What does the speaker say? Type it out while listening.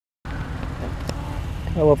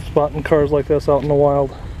I love spotting cars like this out in the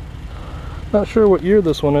wild. Not sure what year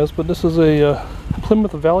this one is, but this is a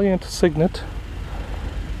Plymouth Valiant Signet.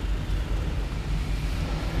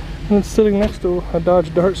 And it's sitting next to a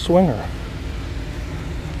Dodge Dart Swinger.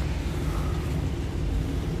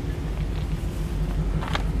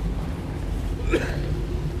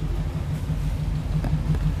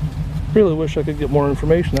 Really wish I could get more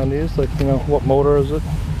information on these, like, you know, what motor is it,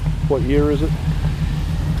 what year is it.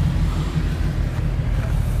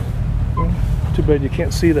 Too bad you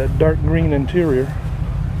can't see that dark green interior.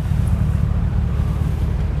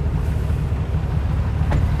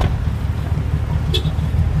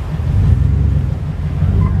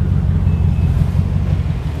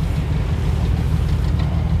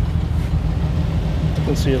 You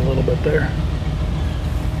can see it a little bit there.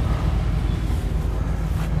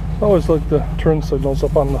 I always like the turn signals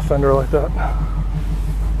up on the fender like that.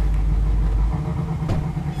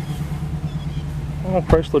 I know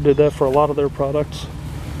Chrysler did that for a lot of their products.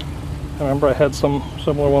 I remember I had some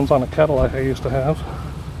similar ones on a Cadillac I used to have.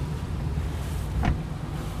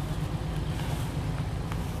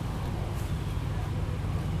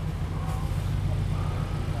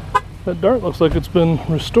 That Dart looks like it's been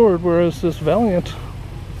restored, whereas this Valiant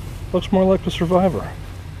looks more like the Survivor.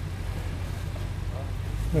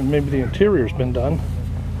 And maybe the interior's been done.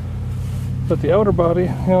 But the outer body,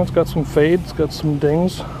 you know, it's got some fade, it's got some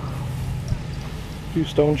dings, a few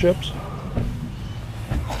stone chips.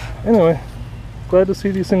 Anyway, glad to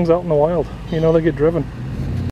see these things out in the wild. You know, they get driven.